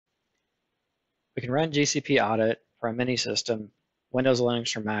We can run GCP Audit from any system, Windows,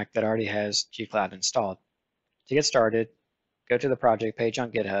 Linux, or Mac that already has gcloud installed. To get started, go to the project page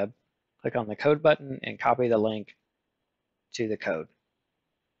on GitHub, click on the code button, and copy the link to the code.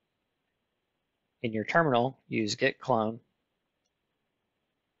 In your terminal, use git clone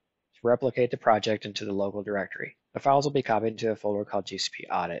to replicate the project into the local directory. The files will be copied into a folder called GCP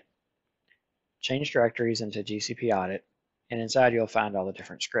Audit. Change directories into GCP Audit, and inside you'll find all the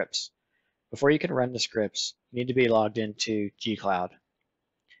different scripts. Before you can run the scripts, you need to be logged into gcloud.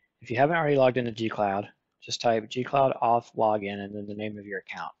 If you haven't already logged into gcloud, just type gcloud auth login and then the name of your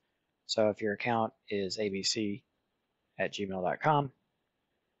account. So if your account is abc@gmail.com,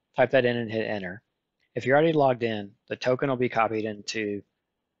 type that in and hit enter. If you're already logged in, the token will be copied into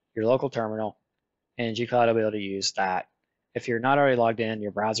your local terminal, and gcloud will be able to use that. If you're not already logged in,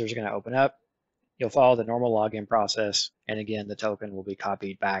 your browser is going to open up. You'll follow the normal login process, and again, the token will be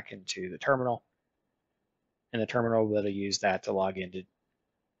copied back into the terminal, and the terminal will be able to use that to log into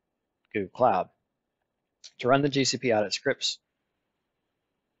Google Cloud. To run the GCP audit scripts,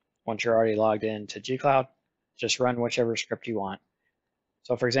 once you're already logged into gcloud, just run whichever script you want.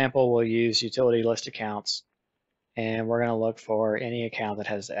 So for example, we'll use utility list accounts, and we're going to look for any account that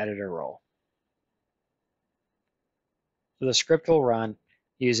has the editor role. So the script will run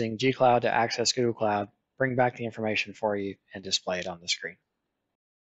using gcloud to access Google Cloud, bring back the information for you, and display it on the screen.